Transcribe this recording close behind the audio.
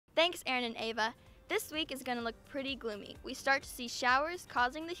Thanks, Aaron and Ava. This week is going to look pretty gloomy. We start to see showers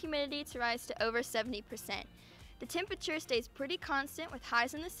causing the humidity to rise to over 70%. The temperature stays pretty constant with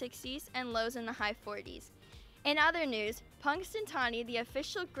highs in the 60s and lows in the high 40s. In other news, Punxsutawney, the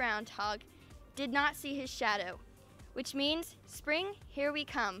official groundhog, did not see his shadow, which means spring, here we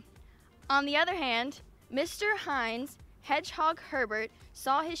come. On the other hand, Mr. Hines, Hedgehog Herbert,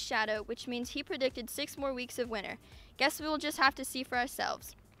 saw his shadow, which means he predicted 6 more weeks of winter. Guess we will just have to see for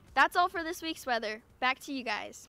ourselves. That's all for this week's weather. Back to you guys.